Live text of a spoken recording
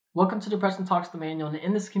Welcome to Depression Talks the Manual, and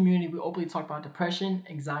in this community, we openly talk about depression,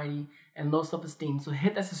 anxiety, and low self-esteem. So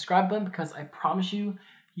hit that subscribe button because I promise you,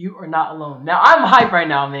 you are not alone. Now, I'm hyped right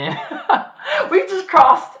now, man. We just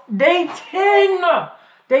crossed day 10.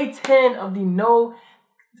 Day 10 of the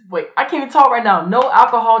I can't even talk right now. No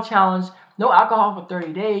alcohol challenge, no alcohol for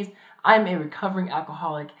 30 days. I'm a recovering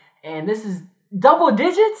alcoholic, and this is double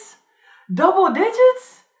digits? Double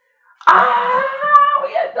digits? We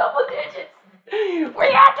had double digits. We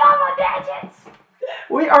got double digits.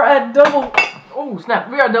 We are at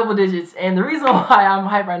we are double digits. And the reason why I'm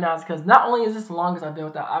hyped right now is because not only is this the longest I've been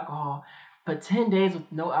without alcohol, but 10 days with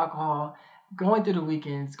no alcohol, going through the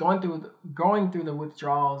weekends, going through the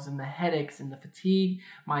withdrawals and the headaches and the fatigue,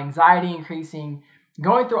 my anxiety increasing,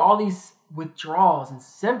 going through all these withdrawals and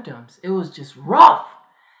symptoms. It was just rough.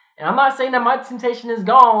 And I'm not saying that my temptation is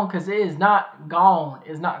gone, because it is not gone.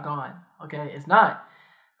 It's not gone. Okay, it's not.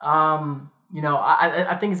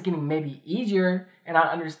 I think it's getting maybe easier, and I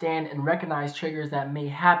understand and recognize triggers that may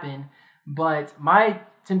happen, but my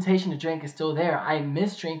temptation to drink is still there. I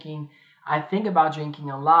miss drinking. I think about drinking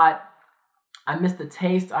a lot. I miss the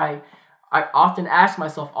taste. I often ask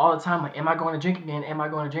myself all the time, like, am I going to drink again? Am I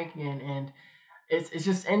going to drink again? And it's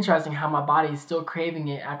just interesting how my body is still craving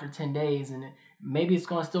it after 10 days, and maybe it's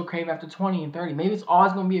going to still crave after 20 and 30. Maybe it's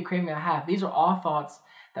always going to be a craving and a half. These are all thoughts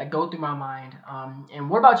that go through my mind. And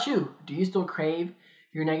what about you? Do you still crave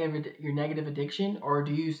your negative addiction, or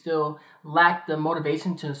do you still lack the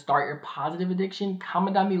motivation to start your positive addiction?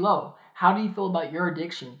 Comment down below. How do you feel about your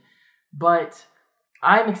addiction? But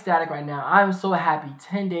I'm ecstatic right now. I'm so happy.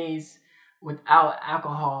 10 days without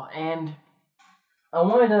alcohol. And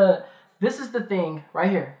this is the thing right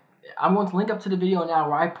here. I'm going to link up to the video now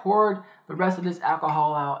where I poured the rest of this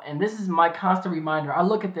alcohol out, and this is my constant reminder. I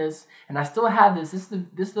look at this, and I still have this. This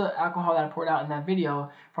is the alcohol that I poured out in that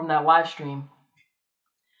video from that live stream.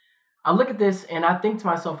 I look at this, and I think to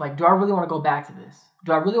myself, like, do I really want to go back to this?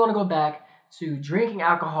 Do I really want to go back to drinking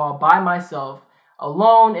alcohol by myself,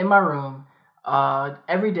 alone in my room,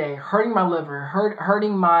 every day, hurting my liver,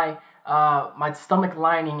 hurting my stomach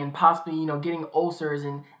lining, and possibly, getting ulcers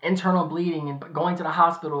and internal bleeding and going to the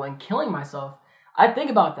hospital and killing myself? I think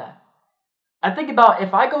about that. I think about,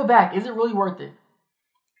 if I go back, is it really worth it?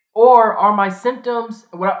 Or are my symptoms,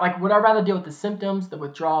 would I rather deal with the symptoms, the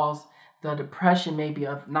withdrawals, the depression maybe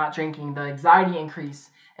of not drinking, the anxiety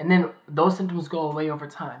increase, and then those symptoms go away over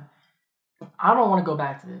time? I don't want to go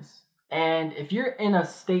back to this. And if you're in a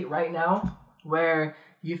state right now where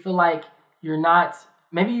you feel like you're not,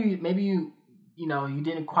 maybe you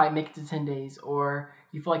didn't quite make it to 10 days, or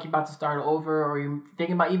you feel like you're about to start over, or you're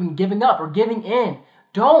thinking about even giving up or giving in,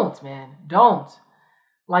 don't, man. Don't.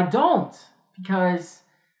 Don't. Because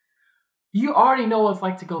you already know what it's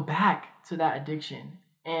like to go back to that addiction.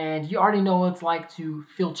 And you already know what it's like to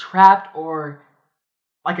feel trapped, or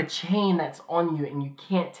like a chain that's on you and you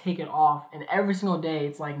can't take it off. And every single day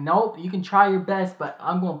it's like, nope, you can try your best, but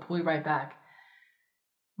I'm going to pull you right back.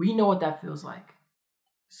 We know what that feels like.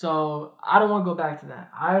 So I don't want to go back to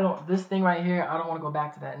that. This thing right here, I don't want to go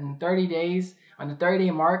back to that. In 30 days, on the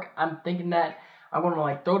 30-day mark, I'm thinking that I'm going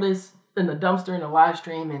to throw this in the dumpster in the live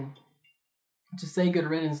stream and just say good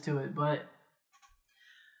riddance to it. But,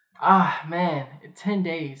 man, 10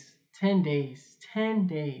 days, 10 days, 10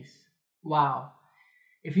 days. Wow.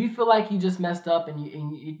 If you feel like you just messed up and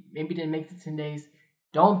you maybe didn't make it to 10 days,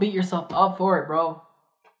 don't beat yourself up for it, bro.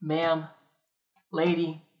 Ma'am,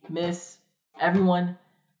 lady, miss, everyone.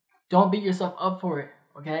 Don't beat yourself up for it,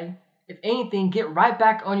 okay? If anything, get right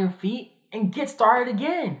back on your feet and get started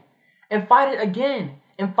again. And fight it again.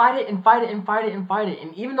 And fight it and fight it and fight it and fight it.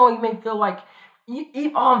 And even though you may feel like,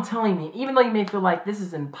 I'm telling you, even though you may feel like this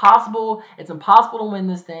is impossible, it's impossible to win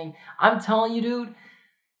this thing, I'm telling you, dude,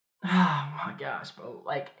 oh my gosh, bro.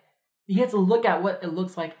 You have to look at what it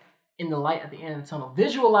looks like in the light at the end of the tunnel.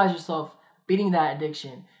 Visualize yourself beating that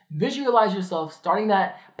addiction. Visualize yourself starting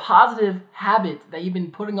that positive habit that you've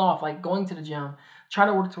been putting off, like going to the gym, trying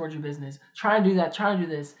to work towards your business, trying to do that, trying to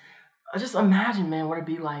do this. Just imagine, man, what it'd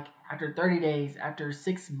be like after 30 days, after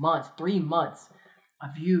 6 months, 3 months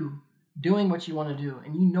of you doing what you want to do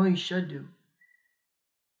and you should do.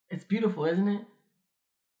 It's beautiful, isn't it?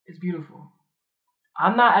 It's beautiful.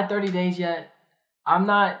 I'm not at 30 days yet. I'm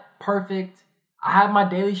not perfect. I have my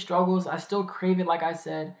daily struggles. I still crave it, like I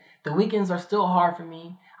said. The weekends are still hard for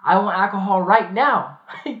me. I want alcohol right now.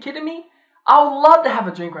 Are you kidding me? I would love to have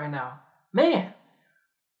a drink right now. Man.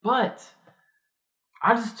 But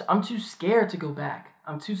I'm too scared to go back.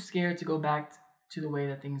 I'm too scared to go back to the way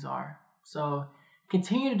that things are. So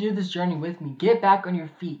continue to do this journey with me. Get back on your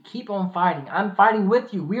feet. Keep on fighting. I'm fighting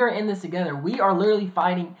with you. We are in this together. We are literally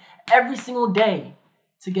fighting every single day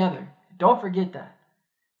together. Don't forget that.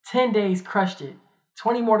 10 days, crushed it.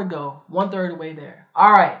 20 more to go. 1/3 of the way there.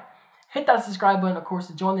 All right. Hit that subscribe button, of course,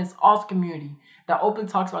 to join this awesome community that openly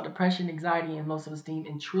talks about depression, anxiety, and low self-esteem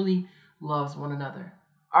and truly loves one another.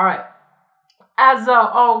 All right. As I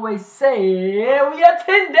always say, we got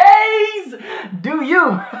 10 days. Do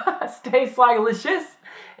you stay swagalicious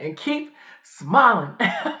and keep smiling.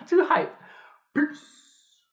 Too hype. Peace.